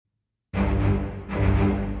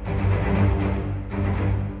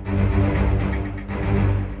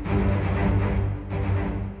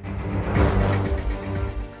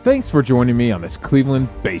Thanks for joining me on this Cleveland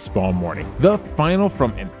baseball morning. The final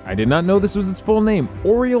from, and I did not know this was its full name,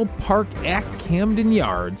 Oriole Park at Camden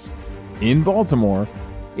Yards in Baltimore.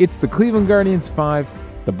 It's the Cleveland Guardians 5,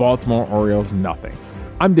 the Baltimore Orioles nothing.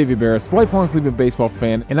 I'm Davey Barris, lifelong Cleveland baseball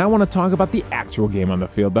fan, and I want to talk about the actual game on the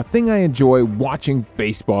field, the thing I enjoy watching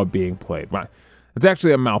baseball being played. It's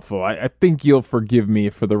actually a mouthful. I think you'll forgive me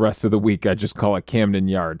for the rest of the week. I just call it Camden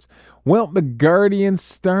Yards. Well, the Guardians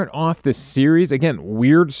start off this series. Again,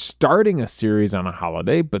 weird starting a series on a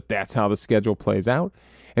holiday, but that's how the schedule plays out.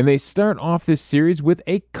 And they start off this series with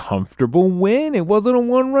a comfortable win. It wasn't a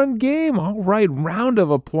one-run game. All right, round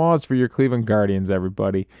of applause for your Cleveland Guardians,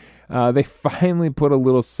 everybody. They finally put a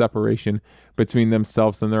little separation between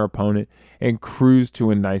themselves and their opponent and cruise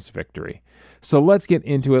to a nice victory. So let's get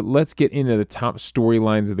into it. Let's get into the top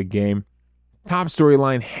storylines of the game. Top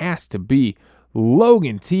storyline has to be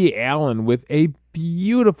Logan T. Allen with a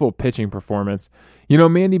beautiful pitching performance. You know,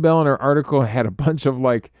 Mandy Bell in her article had a bunch of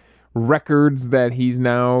records that he's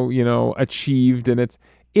now, achieved, and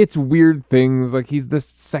it's weird things. Like, he's the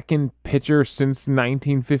second pitcher since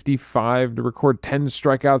 1955 to record 10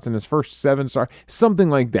 strikeouts in his first 7 starts,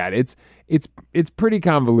 something like that. It's pretty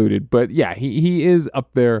convoluted, but yeah, he is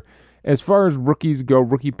up there. As far as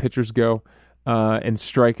rookie pitchers go, and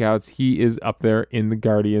strikeouts, he is up there in the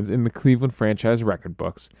Guardians, in the Cleveland franchise record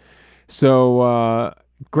books. So,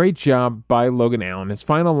 great job by Logan Allen. His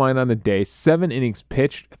final line on the day, 7 innings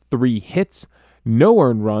pitched, 3 hits, no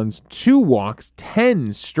earned runs, 2 walks, 10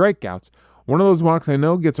 strikeouts. One of those walks I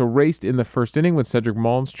know gets erased in the first inning when Cedric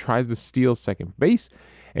Mullins tries to steal second base,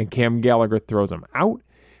 and Cam Gallagher throws him out.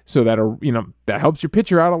 So that helps your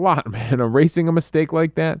pitcher out a lot, man. Erasing a mistake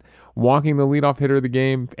like that, walking the leadoff hitter of the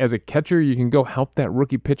game. As a catcher, you can go help that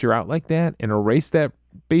rookie pitcher out like that and erase that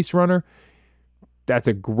base runner. That's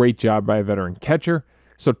a great job by a veteran catcher.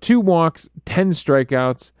 So 2 walks, 10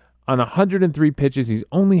 strikeouts. On 103 pitches, he's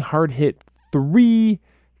only hard hit 3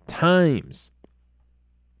 times.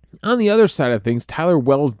 On the other side of things, Tyler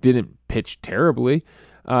Wells didn't pitch terribly.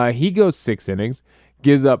 He goes 6 innings.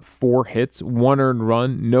 Gives up 4 hits, 1 earned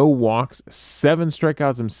run, no walks, 7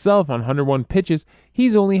 strikeouts himself on 101 pitches.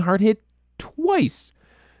 He's only hard hit twice.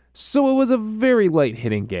 So it was a very light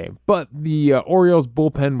hitting game. But the Orioles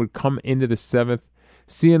bullpen would come into the 7th.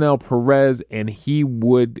 CNL Perez, and he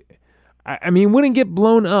would, wouldn't get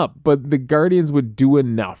blown up, but the Guardians would do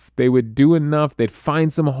enough. They would do enough. They'd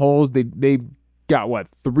find some holes. They got,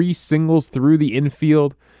 3 singles through the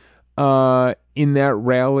infield in that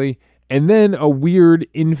rally. And then a weird,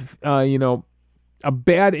 a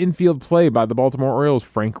bad infield play by the Baltimore Orioles,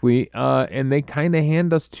 frankly, and they kind of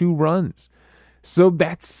hand us 2 runs. So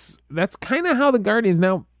that's kind of how the Guardians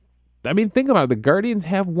now. Think about it. The Guardians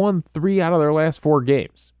have won 3 out of their last 4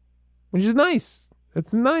 games, which is nice.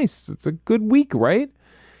 It's nice. It's a good week, right?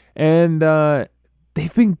 And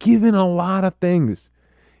they've been given a lot of things.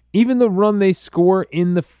 Even the run they score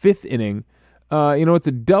in the 5th inning. It's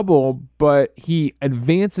a double, but he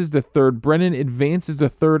advances to third. Brennan advances to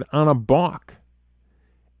third on a balk.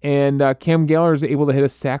 And Cam Gallagher is able to hit a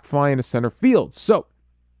sac fly into center field. So,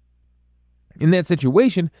 in that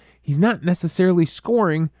situation, he's not necessarily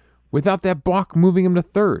scoring without that balk moving him to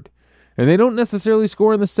third. And they don't necessarily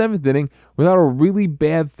score in the 7th inning without a really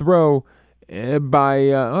bad throw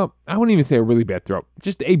by, I wouldn't even say a really bad throw,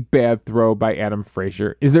 just a bad throw by Adam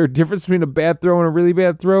Frazier. Is there a difference between a bad throw and a really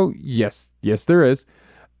bad throw? Yes, there is.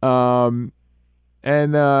 And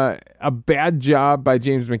a bad job by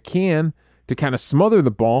James McCann to kind of smother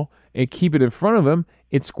the ball and keep it in front of him.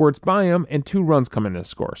 It squirts by him, and 2 runs come in to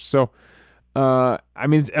score. So,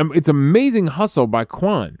 it's amazing hustle by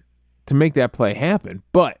Quan to make that play happen,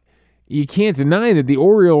 but you can't deny that the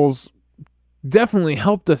Orioles definitely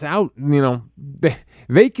helped us out.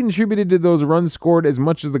 They contributed to those runs scored as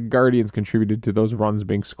much as the Guardians contributed to those runs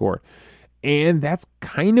being scored. And that's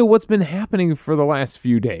kind of what's been happening for the last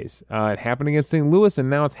few days. It happened against St. Louis, and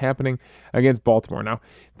now it's happening against Baltimore. Now,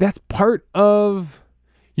 that's part of,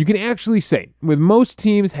 you can actually say, with most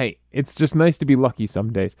teams, hey, it's just nice to be lucky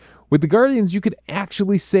some days. With the Guardians, you could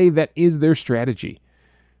actually say that is their strategy.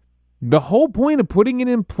 The whole point of putting it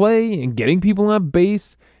in play and getting people on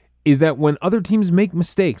base is that when other teams make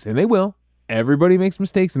mistakes, and they will, everybody makes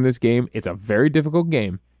mistakes in this game. It's a very difficult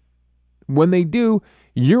game. When they do,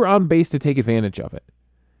 you're on base to take advantage of it.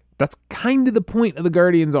 That's kind of the point of the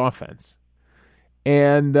Guardians' offense.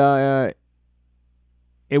 And it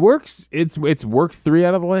works. It's worked 3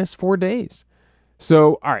 out of the last 4 days.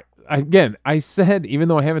 So, all right. Again, I said, even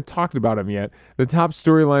though I haven't talked about him yet, the top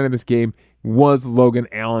storyline of this game was Logan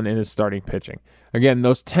Allen and his starting pitching. Again,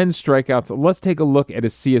 those 10 strikeouts. Let's take a look at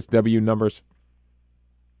his CSW numbers.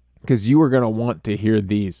 because you are going to want to hear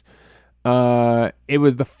these. It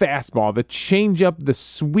was the fastball, the changeup, the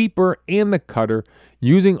sweeper, and the cutter,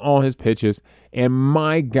 using all his pitches, and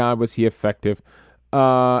my God, was he effective.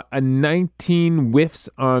 A 19 whiffs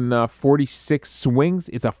on 46 swings.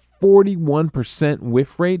 It's a 41%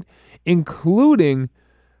 whiff rate, including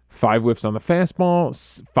 5 whiffs on the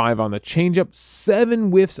fastball, 5 on the changeup,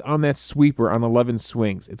 7 whiffs on that sweeper on 11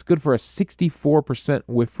 swings. It's good for a 64%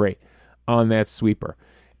 whiff rate on that sweeper.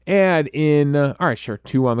 Add in,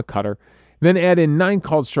 2 on the cutter. Then add in 9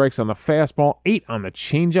 called strikes on the fastball, 8 on the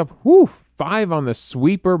changeup, 5 on the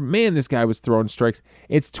sweeper. Man, this guy was throwing strikes.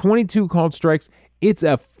 It's 22 called strikes. It's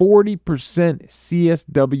a 40%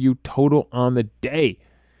 CSW total on the day.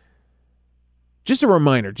 Just a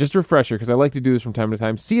reminder, just a refresher, because I like to do this from time to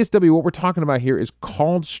time. CSW, what we're talking about here is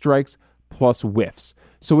called strikes plus whiffs.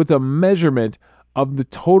 So it's a measurement of the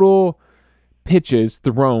total pitches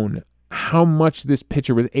thrown, how much this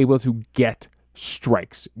pitcher was able to get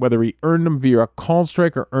strikes, whether he earned them via a called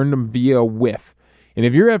strike or earned them via a whiff. And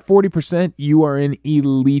if you're at 40%, you are in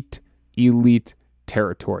elite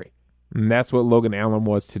territory. And that's what Logan Allen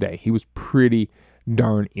was today. He was pretty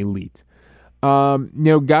darn elite. Got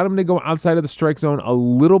him to go outside of the strike zone a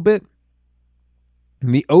little bit.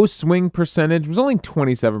 The O swing percentage was only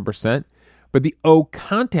 27%, but the O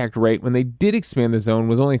contact rate when they did expand the zone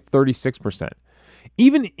was only 36%.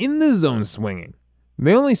 Even in the zone swinging,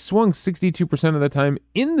 they only swung 62% of the time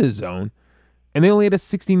in the zone, and they only had a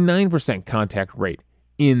 69% contact rate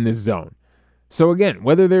in the zone. So again,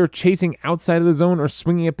 whether they're chasing outside of the zone or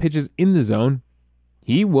swinging at pitches in the zone,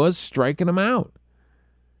 he was striking them out.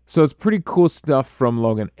 So it's pretty cool stuff from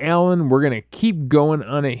Logan Allen. We're going to keep going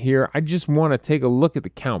on it here. I just want to take a look at the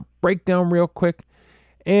count breakdown real quick.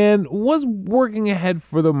 And was working ahead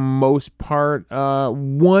for the most part.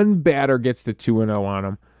 One batter gets to 2-0 on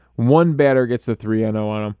him. One batter gets to 3-0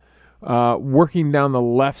 on him. Working down the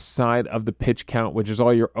left side of the pitch count, which is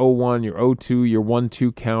all your 0-1, your 0-2, your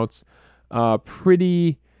 1-2 counts.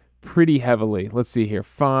 Pretty heavily. Let's see here.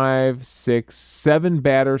 5, 6, 7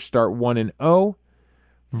 batters start 1-0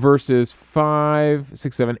 versus 5,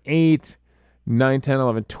 6, 7, 8, 9, 10,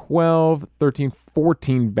 11, 12, 13,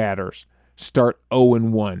 14 batters start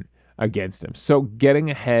 0-1 against him. So getting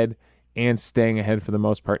ahead and staying ahead for the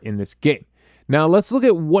most part in this game. Now let's look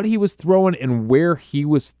at what he was throwing and where he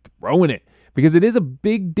was throwing it, because it is a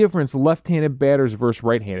big difference, left-handed batters versus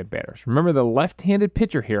right-handed batters. Remember the left-handed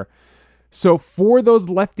pitcher here. So for those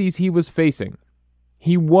lefties he was facing,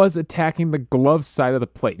 he was attacking the glove side of the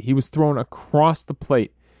plate. He was throwing across the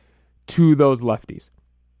plate to those lefties.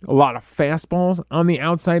 A lot of fastballs on the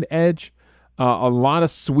outside edge, a lot of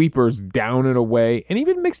sweepers down and away, and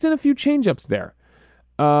even mixed in a few changeups there.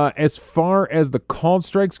 As far as the called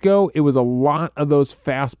strikes go, it was a lot of those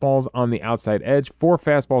fastballs on the outside edge, 4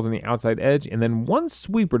 fastballs on the outside edge, and then 1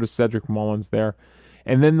 sweeper to Cedric Mullins there.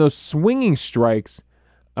 And then those swinging strikes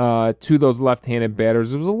to those left-handed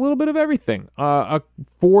batters, it was a little bit of everything.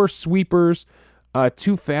 4 sweepers,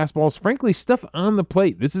 2 fastballs, frankly, stuff on the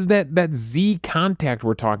plate. This is that Z contact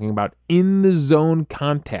we're talking about, in the zone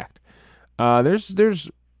contact.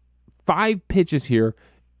 There's 5 pitches here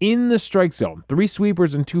in the strike zone, 3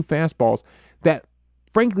 sweepers and 2 fastballs that,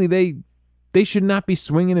 frankly, they should not be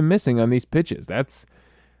swinging and missing on these pitches. That's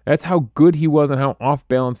how good he was and how off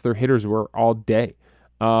balance their hitters were all day.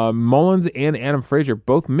 Mullins and Adam Frazier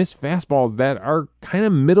both missed fastballs that are kind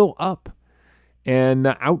of middle up and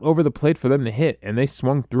out over the plate for them to hit, and they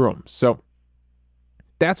swung through them. So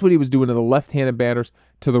that's what he was doing to the left-handed batters.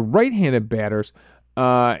 To the right-handed batters,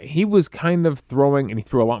 he was kind of throwing, and he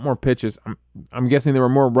threw a lot more pitches. I'm guessing there were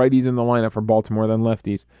more righties in the lineup for Baltimore than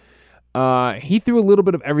lefties. He threw a little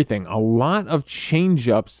bit of everything. A lot of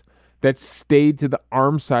changeups that stayed to the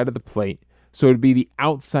arm side of the plate. So it would be the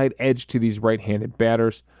outside edge to these right-handed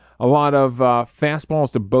batters. A lot of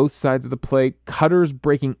fastballs to both sides of the plate. Cutters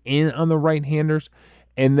breaking in on the right-handers.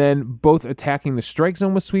 And then both attacking the strike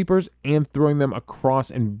zone with sweepers and throwing them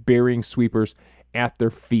across and burying sweepers at their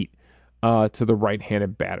feet to the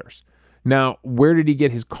right-handed batters. Now, where did he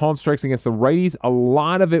get his called strikes against the righties? A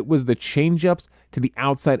lot of it was the changeups to the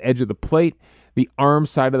outside edge of the plate, the arm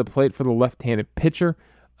side of the plate for the left-handed pitcher.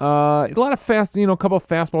 A lot of a couple of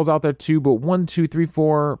fastballs out there too, but 1, 2, 3,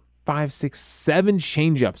 4, 5, 6, 7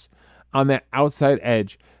 changeups on that outside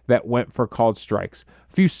edge that went for called strikes.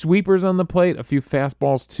 A few sweepers on the plate, a few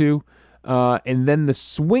fastballs too, and then the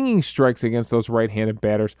swinging strikes against those right-handed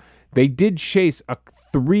batters. They did chase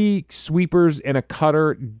 3 sweepers and a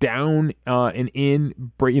cutter down and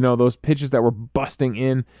in, those pitches that were busting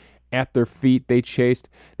in at their feet. They chased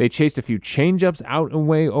a few changeups out and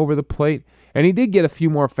way over the plate, and he did get a few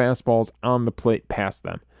more fastballs on the plate past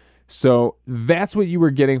them. So that's what you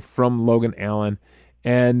were getting from Logan Allen.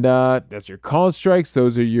 And that's your called strikes.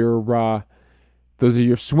 Those are your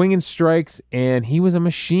swinging strikes. And he was a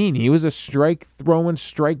machine. He was a strike throwing,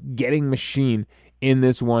 strike getting machine in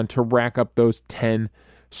this one to rack up those 10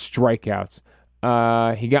 strikeouts.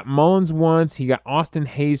 He got Mullins once. He got Austin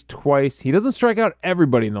Hayes twice. He doesn't strike out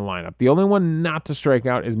everybody in the lineup. The only one not to strike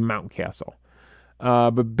out is Mountcastle.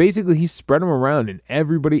 But basically, he spread them around, and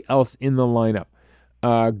everybody else in the lineup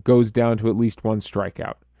goes down to at least one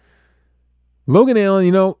strikeout. Logan Allen,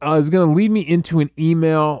 is going to lead me into an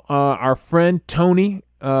email. Our friend Tony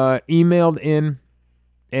emailed in,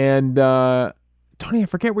 and Tony, I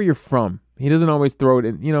forget where you're from. He doesn't always throw it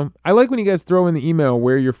in. I like when you guys throw in the email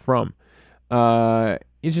where you're from.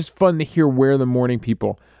 It's just fun to hear where the morning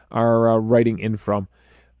people are writing in from.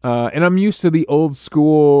 And I'm used to the old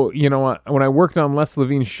school, when I worked on Les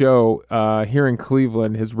Levine's show here in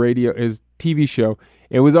Cleveland, his TV show,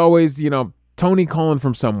 it was always, Tony calling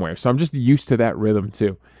from somewhere. So I'm just used to that rhythm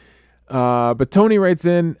too. But Tony writes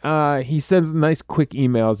in, he sends nice quick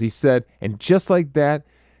emails. He said, and just like that,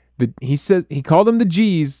 he called them the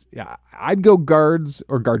G's. I'd go guards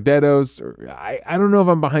or Gardettos. Or I don't know if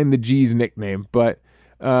I'm behind the G's nickname, but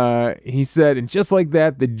he said, and just like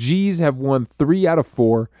that, the G's have won 3 out of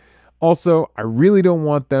 4. Also, I really don't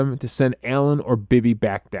want them to send Allen or Bibby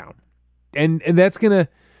back down. And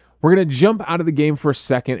we're going to jump out of the game for a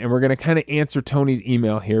second, and we're going to kind of answer Tony's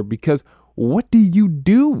email here, because what do you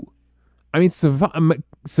do? I mean,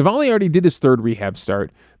 Savali already did his 3rd rehab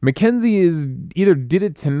start. McKenzie either did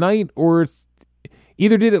it tonight, or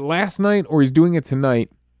either did it last night, or he's doing it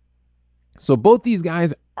tonight. So both these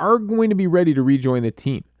guys are going to be ready to rejoin the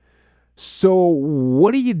team. So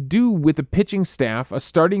what do you do with a pitching staff, a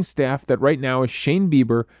starting staff that right now is Shane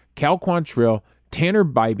Bieber, Cal Quantrill, Tanner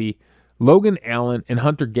Bybee, Logan Allen, and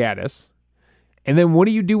Hunter Gaddis? And then what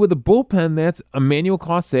do you do with a bullpen that's Emmanuel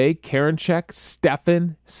Clase, Karinchak,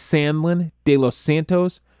 Steffen, Sandlin, De Los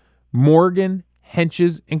Santos, Morgan,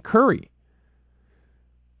 Henches, and Curry?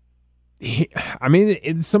 I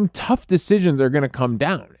mean, some tough decisions are going to come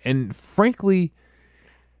down. And frankly,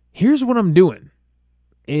 here's what I'm doing.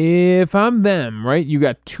 If I'm them, right, you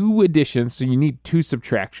got 2 additions, so you need 2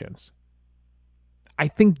 subtractions. I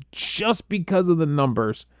think just because of the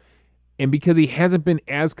numbers and because he hasn't been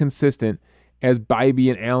as consistent as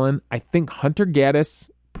Bybee and Allen, I think Hunter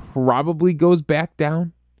Gaddis probably goes back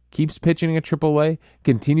down, keeps pitching at AAA,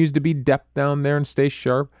 continues to be depth down there and stay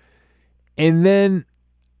sharp. And then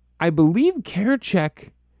I believe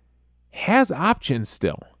Karinchak has options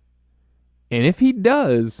still. And if he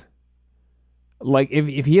does, like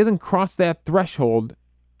if he hasn't crossed that threshold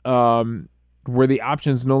where the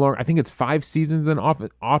options no longer, I think it's 5 seasons and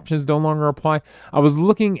options no longer apply. I was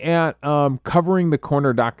looking at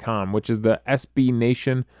coveringthecorner.com, which is the SB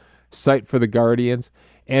Nation site for the Guardians.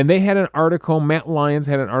 And they had an article, Matt Lyons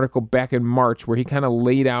had an article back in March where he kind of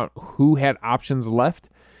laid out who had options left.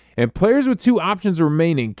 And players with 2 options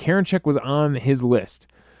remaining, Karinchak was on his list.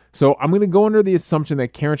 So I'm going to go under the assumption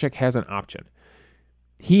that Karinchak has an option.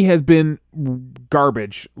 He has been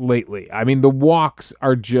garbage lately. I mean, the walks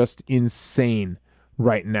are just insane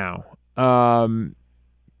right now.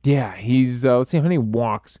 He's, let's see how many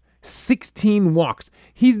walks. 16 walks.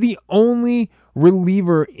 He's the only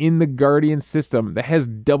reliever in the Guardian system that has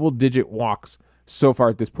double-digit walks so far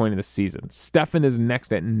at this point in the season. Steffen is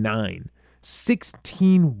next at 9.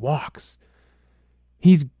 16 walks.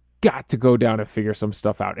 He's got to go down and figure some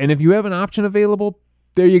stuff out. And if you have an option available,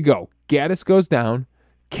 there you go. Gaddis goes down.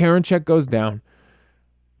 Karinchak goes down.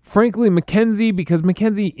 Frankly, McKenzie, because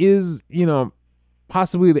McKenzie is,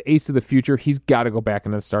 possibly the ace of the future, he's got to go back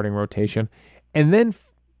into the starting rotation. And then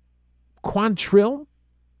Quantrill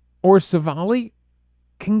or Savali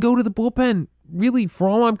can go to the bullpen. Really, for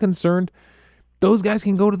all I'm concerned, those guys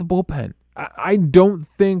can go to the bullpen. I don't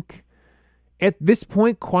think at this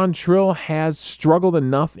point Quantrill has struggled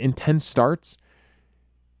enough in 10 starts.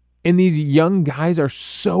 And these young guys are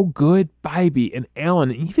so good. Bybee and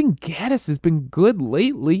Allen, and even Gaddis has been good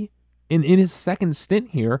lately in his 2nd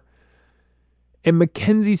stint here. And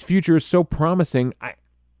McKenzie's future is so promising.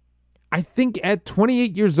 I think at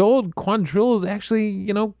 28 years old, Quantrill is actually,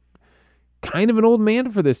 kind of an old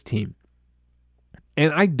man for this team.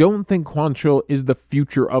 And I don't think Quantrill is the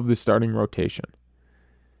future of the starting rotation.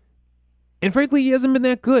 And frankly, he hasn't been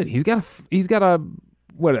that good. He's got a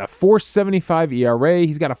 4.75 ERA.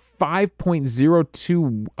 He's got a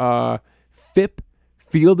 5.02 FIP,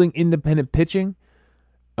 fielding independent pitching.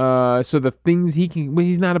 So the things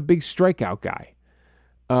he's not a big strikeout guy.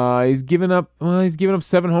 He's given up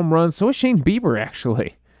 7 home runs. So is Shane Bieber,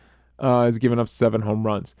 actually. has given up 7 home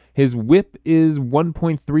runs. His whip is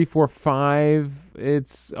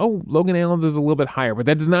 1.345. Logan Allen's is a little bit higher, but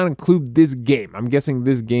that does not include this game. I'm guessing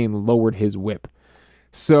this game lowered his whip.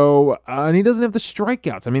 So, and he doesn't have the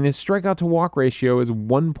strikeouts. I mean, his strikeout to walk ratio is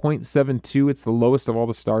 1.72. It's the lowest of all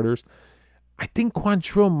the starters. I think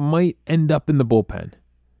Quantrill might end up in the bullpen.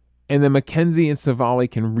 And then McKenzie and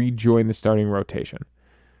Savali can rejoin the starting rotation.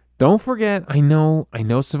 Don't forget, I know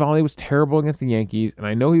Savali was terrible against the Yankees, and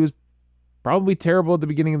I know he was probably terrible at the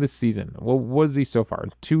beginning of this season. Well, what is he so far?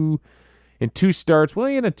 In two starts, well,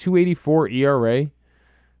 he had a 2.84 ERA.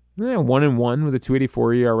 1-1 with a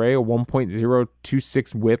 2.84 ERA, a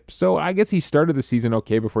 1.026 whip. So I guess he started the season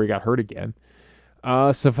okay before he got hurt again.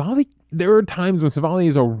 Savali, there are times when Savali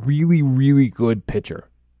is a really, really good pitcher.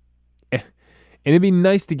 And it'd be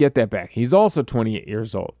nice to get that back. He's also 28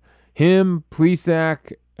 years old. Him,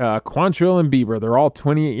 Plesac, Quantrill, and Bieber, they're all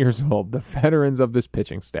 28 years old, the veterans of this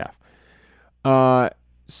pitching staff.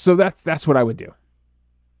 So that's what I would do.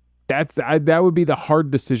 That would be the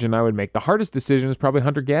hard decision I would make. The hardest decision is probably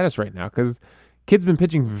Hunter Gaddis right now because kid's been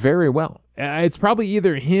pitching very well. It's probably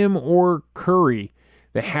either him or Curry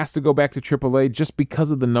that has to go back to AAA just because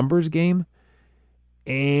of the numbers game.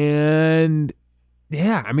 And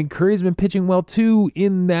yeah, I mean, Curry's been pitching well too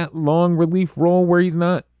in that long relief role where he's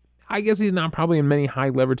not probably in many high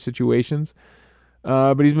leverage situations,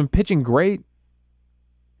 but he's been pitching great.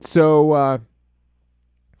 So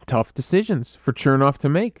tough decisions for Chernoff to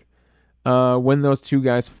make. When those two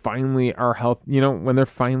guys finally are healthy, when they're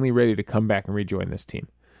finally ready to come back and rejoin this team.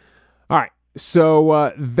 All right,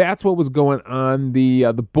 so that's what was going on.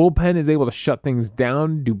 The bullpen is able to shut things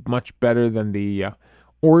down, do much better than the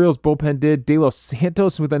Orioles bullpen did. De Los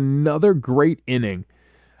Santos with another great inning.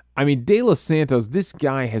 I mean, De Los Santos, this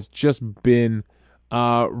guy has just been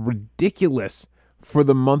ridiculous for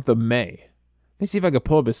the month of May. Let me see if I can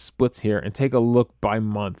pull up his splits here and take a look by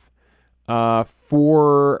month.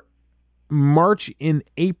 For March and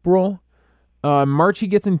April. March he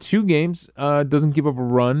gets in 2 games, doesn't give up a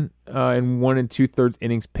run in 1 2/3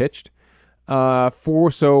 innings pitched. Small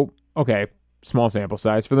sample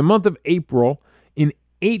size. For the month of April, in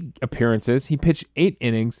 8 appearances, he pitched 8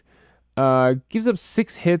 innings, gives up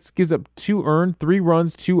 6 hits, gives up 2 earned, 3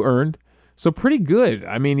 runs, 2 earned. So pretty good.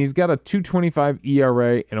 I mean, he's got a 2.25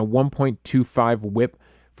 ERA and a 1.25 whip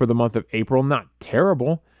for the month of April. Not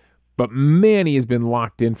terrible. But man, he has been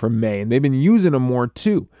locked in for May, and they've been using him more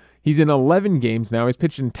too. He's in 11 games now. He's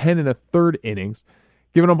pitched in 10 1/3 innings,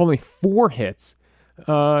 giving up only 4 hits,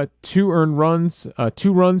 2 earned runs,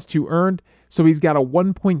 2 runs, 2 earned. So he's got a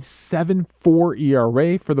 1.74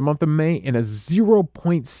 ERA for the month of May and a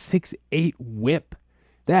 0.68 whip.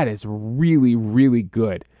 That is really, really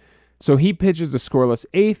good. So he pitches the scoreless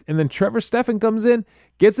 8th, and then Trevor Stephan comes in,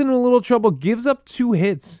 gets into a little trouble, gives up 2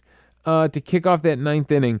 hits to kick off that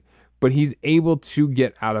 9th inning. But he's able to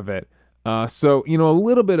get out of it. So, a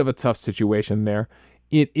little bit of a tough situation there.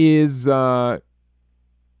 It is, luckily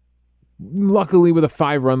with a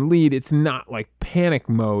 5-run lead, it's not like panic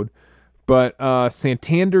mode. But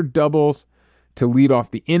Santander doubles to lead off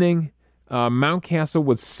the inning. Mountcastle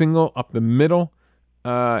would single up the middle,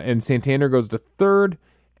 and Santander goes to third.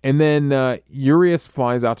 And then Urias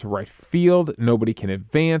flies out to right field. Nobody can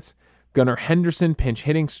advance. Gunnar Henderson, pinch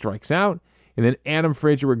hitting, strikes out. And then Adam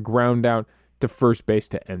Frazier would ground out to first base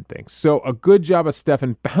to end things. So a good job of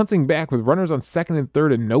Stephan bouncing back with runners on second and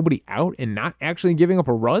third and nobody out and not actually giving up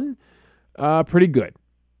a run. Pretty good.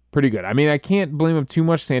 I mean, I can't blame him too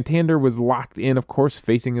much. Santander was locked in, of course,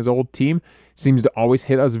 facing his old team. Seems to always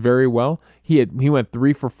hit us very well. He went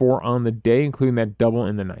 3 for 4 on the day, including that double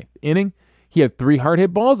in the 9th inning. He had 3 hard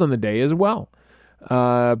hit balls on the day as well.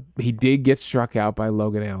 He did get struck out by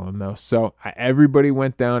Logan Allen, though. So everybody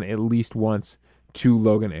went down at least once to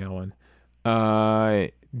Logan Allen.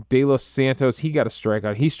 De Los Santos, he got a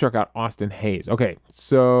strikeout. He struck out Austin Hayes. Okay,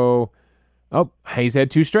 so Hayes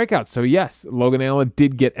had 2 strikeouts. So yes, Logan Allen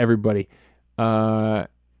did get everybody at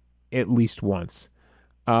least once,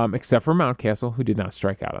 except for Mountcastle, who did not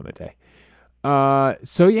strike out on the day.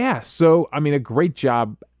 So I mean, a great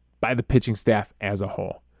job by the pitching staff as a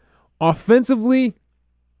whole. Offensively,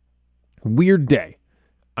 weird day.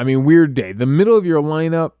 The middle of your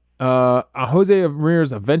lineup, Jose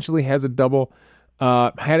Ramirez eventually has a double.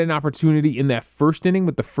 Had an opportunity in that first inning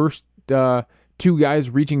with the first 2 guys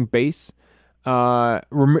reaching base.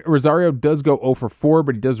 Rosario does go 0 for 4,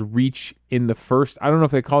 but he does reach in the first. I don't know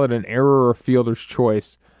if they call it an error or a fielder's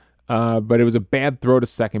choice, but it was a bad throw to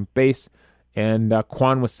second base, and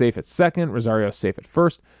Kwan was safe at second. Rosario safe at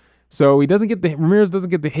first. So Ramirez doesn't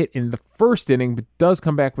get the hit in the first inning, but does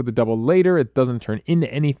come back with a double later. It doesn't turn into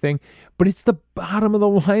anything, but it's the bottom of the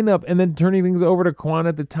lineup and then turning things over to Kwan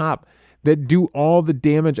at the top that do all the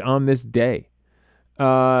damage on this day.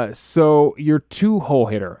 So your 2-hole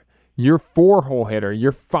hitter, your 4-hole hitter,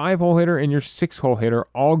 your 5-hole hitter, and your 6-hole hitter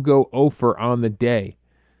all go 0 for on the day.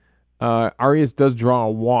 Arias does draw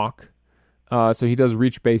a walk, so he does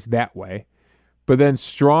reach base that way. But then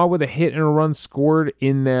Straw with a hit and a run scored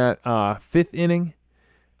in that 5th inning.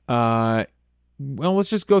 Well, let's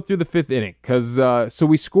just go through the 5th inning because so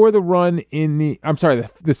we score the run in the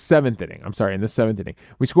 7th inning. In the 7th inning,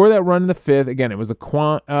 we score that run in the 5th. Again, it was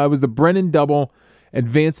the Brennan double,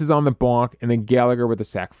 advances on the balk, and then Gallagher with a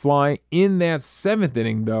sac fly. In that 7th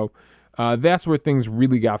inning, though, that's where things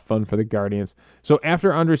really got fun for the Guardians. So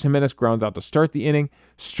after Andres Jimenez grounds out to start the inning,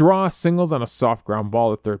 Straw singles on a soft ground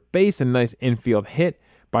ball at third base, a nice infield hit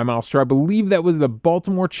by Miles Straw. I believe that was the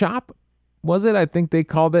Baltimore chop, was it? I think they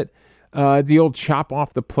called it the old chop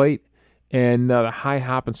off the plate, and the high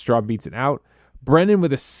hop, and Straw beats it out. Brennan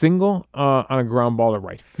with a single on a ground ball to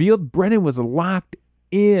right field. Brennan was locked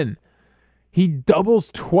in. He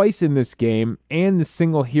doubles twice in this game and the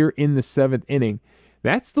single here in the 7th inning.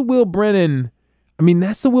 That's the Will Brennan.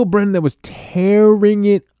 That's the Will Brennan that was tearing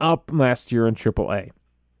it up last year in AAA.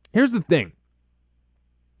 Here's the thing.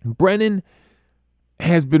 Brennan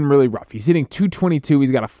has been really rough. He's hitting .222.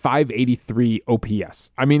 He's got a .583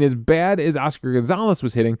 OPS. As bad as Oscar Gonzalez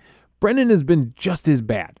was hitting, Brennan has been just as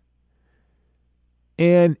bad.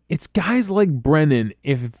 And it's guys like Brennan,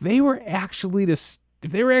 if they were actually to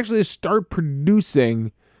start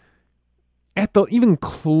producing at the even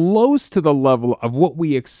close to the level of what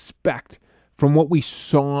we expect from what we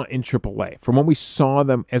saw in AAA, from what we saw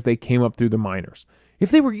them as they came up through the minors.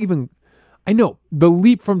 If they were even, I know the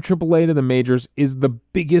leap from AAA to the majors is the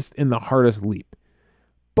biggest and the hardest leap.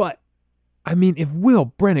 But, if Will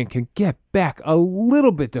Brennan can get back a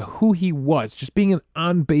little bit to who he was, just being an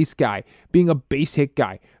on-base guy, being a base hit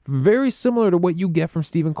guy, very similar to what you get from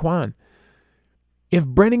Steven Kwan. If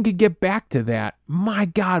Brennan could get back to that, my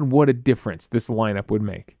God, what a difference this lineup would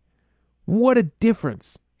make. What a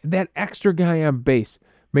difference. That extra guy on base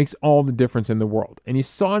makes all the difference in the world. And you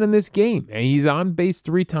saw it in this game. And he's on base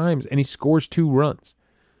 3 times, and he scores 2 runs.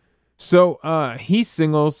 So he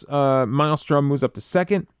singles. Miles Straw moves up to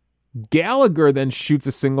second. Gallagher then shoots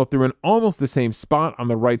a single through in almost the same spot on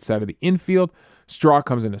the right side of the infield. Straw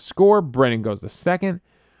comes in to score. Brennan goes to second.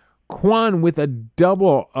 Kwan with a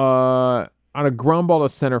double on a ground ball to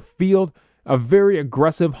center field. A very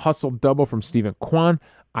aggressive hustle double from Steven Kwan.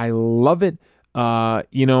 I love it.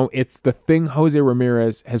 It's the thing Jose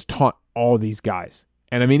Ramirez has taught all these guys.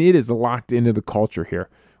 And it is locked into the culture here.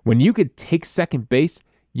 When you could take second base,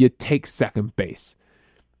 you take second base.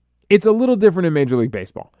 It's a little different in Major League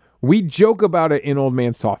Baseball. We joke about it in Old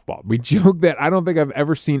Man Softball. We joke that I don't think I've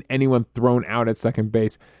ever seen anyone thrown out at second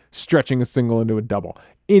base stretching a single into a double.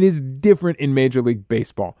 It is different in Major League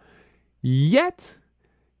Baseball. Yet,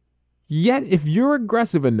 if you're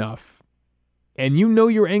aggressive enough and you know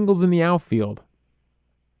your angles in the outfield,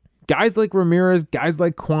 guys like Ramirez, guys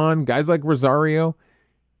like Kwan, guys like Rosario,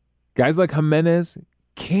 guys like Jimenez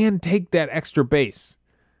can take that extra base.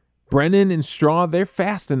 Brennan and Straw, they're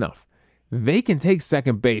fast enough. They can take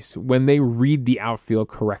second base when they read the outfield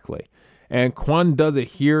correctly. And Kwan does it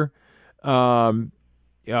here. Brennan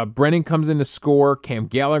comes in to score. Cam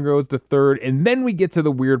Gallagher goes to third. And then we get to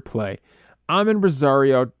the weird play. Amin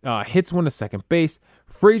Rosario hits one to second base.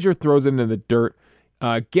 Frazier throws it into the dirt.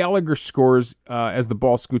 Gallagher scores as the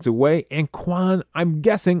ball scoots away. And Kwan, I'm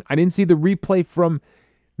guessing, I didn't see the replay from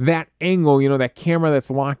that angle, that camera that's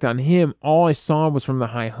locked on him. All I saw was from the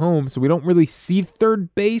high home. So we don't really see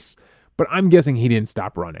third base. But I'm guessing he didn't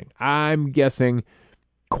stop running. I'm guessing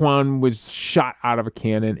Kwan was shot out of a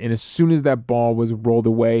cannon, and as soon as that ball was rolled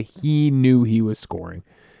away, he knew he was scoring.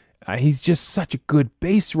 He's just such a good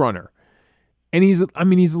base runner. And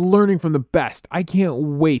he's learning from the best. I can't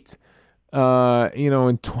wait,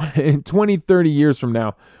 in 20, 30 years from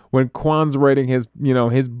now, when Kwan's writing his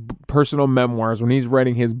personal memoirs, when he's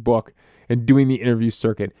writing his book and doing the interview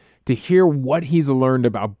circuit, to hear what he's learned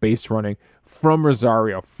about base running from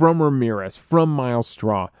Rosario, from Ramirez, from Miles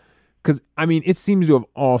Straw. Because, it seems to have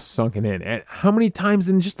all sunken in. And how many times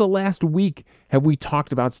in just the last week have we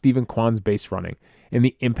talked about Steven Kwan's base running and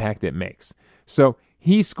the impact it makes? So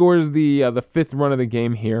he scores the 5th run of the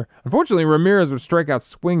game here. Unfortunately, Ramirez would strike out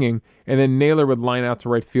swinging, and then Naylor would line out to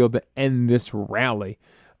right field to end this rally.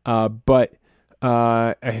 But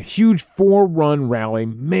a huge 4-run rally.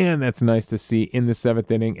 Man, that's nice to see in the 7th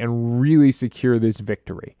inning and really secure this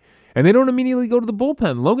victory. And they don't immediately go to the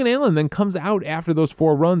bullpen. Logan Allen then comes out after those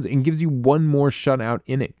 4 runs and gives you one more shutout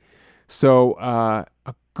inning. So a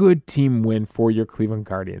good team win for your Cleveland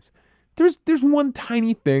Guardians. There's one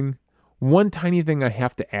tiny thing I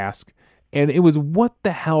have to ask, and it was what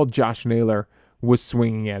the hell Josh Naylor was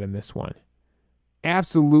swinging at in this one.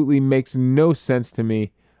 Absolutely makes no sense to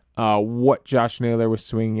me what Josh Naylor was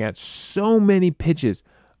swinging at. So many pitches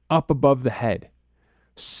up above the head.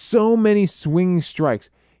 So many swinging strikes.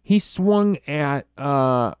 He swung at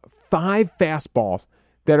 5 fastballs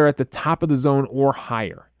that are at the top of the zone or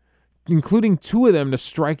higher, including 2 of them to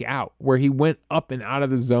strike out, where he went up and out of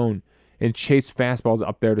the zone and chased fastballs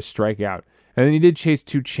up there to strike out. And then he did chase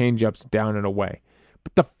 2 changeups down and away.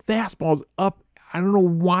 But the fastballs up, I don't know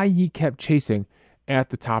why he kept chasing at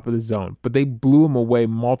the top of the zone, but they blew him away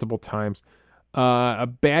multiple times. A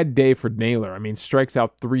bad day for Naylor. I mean, strikes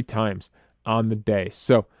out 3 times on the day.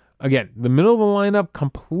 So, again, the middle of the lineup,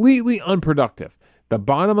 completely unproductive. The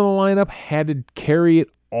bottom of the lineup had to carry it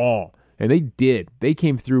all, and they did. They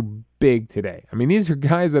came through big today. I mean, these are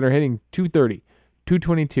guys that are hitting 230,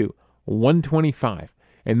 222, 125,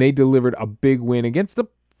 and they delivered a big win against,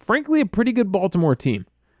 frankly, a pretty good Baltimore team.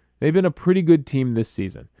 They've been a pretty good team this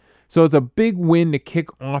season. So it's a big win to kick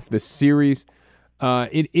off the series.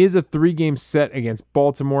 It is a 3-game set against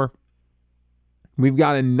Baltimore. We've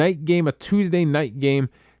got a night game, a Tuesday night game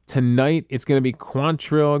tonight. It's going to be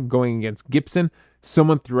Quantrill going against Gibson.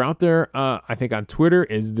 Someone threw out there, I think on Twitter,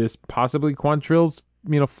 is this possibly Quantrill's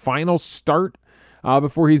final start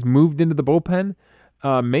before he's moved into the bullpen?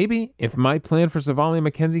 Maybe, if my plan for Savali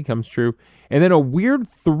McKenzie comes true. And then a weird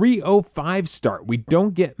 3:05 start. We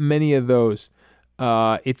don't get many of those.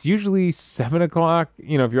 It's usually 7 o'clock,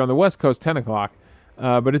 if you're on the West Coast, 10 o'clock.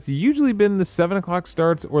 But it's usually been the 7 o'clock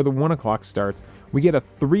starts or the 1 o'clock starts. We get a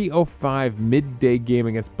 3:05 midday game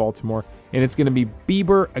against Baltimore, and it's going to be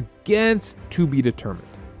Bieber against to be determined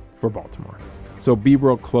for Baltimore. So Bieber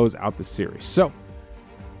will close out the series. So,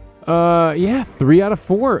 3 out of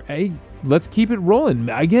 4. Hey, let's keep it rolling.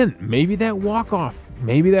 Again, maybe that walk-off,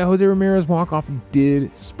 maybe that Jose Ramirez walk-off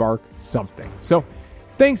did spark something. So,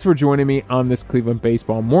 thanks for joining me on this Cleveland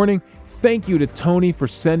Baseball Morning. Thank you to Tony for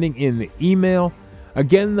sending in the email.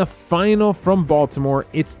 Again, the final from Baltimore.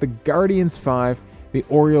 It's the Guardians 5, the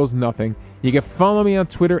Orioles nothing. You can follow me on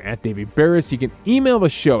Twitter at Davey Barris. You can email the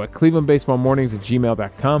show at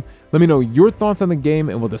clevelandbaseballmornings@gmail.com. Let me know your thoughts on the game,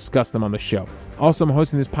 and we'll discuss them on the show. Also, I'm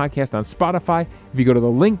hosting this podcast on Spotify. If you go to the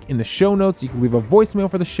link in the show notes, you can leave a voicemail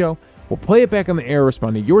for the show. We'll play it back on the air,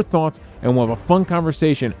 respond to your thoughts, and we'll have a fun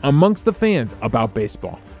conversation amongst the fans about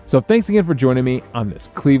baseball. So thanks again for joining me on this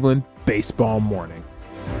Cleveland Baseball Morning.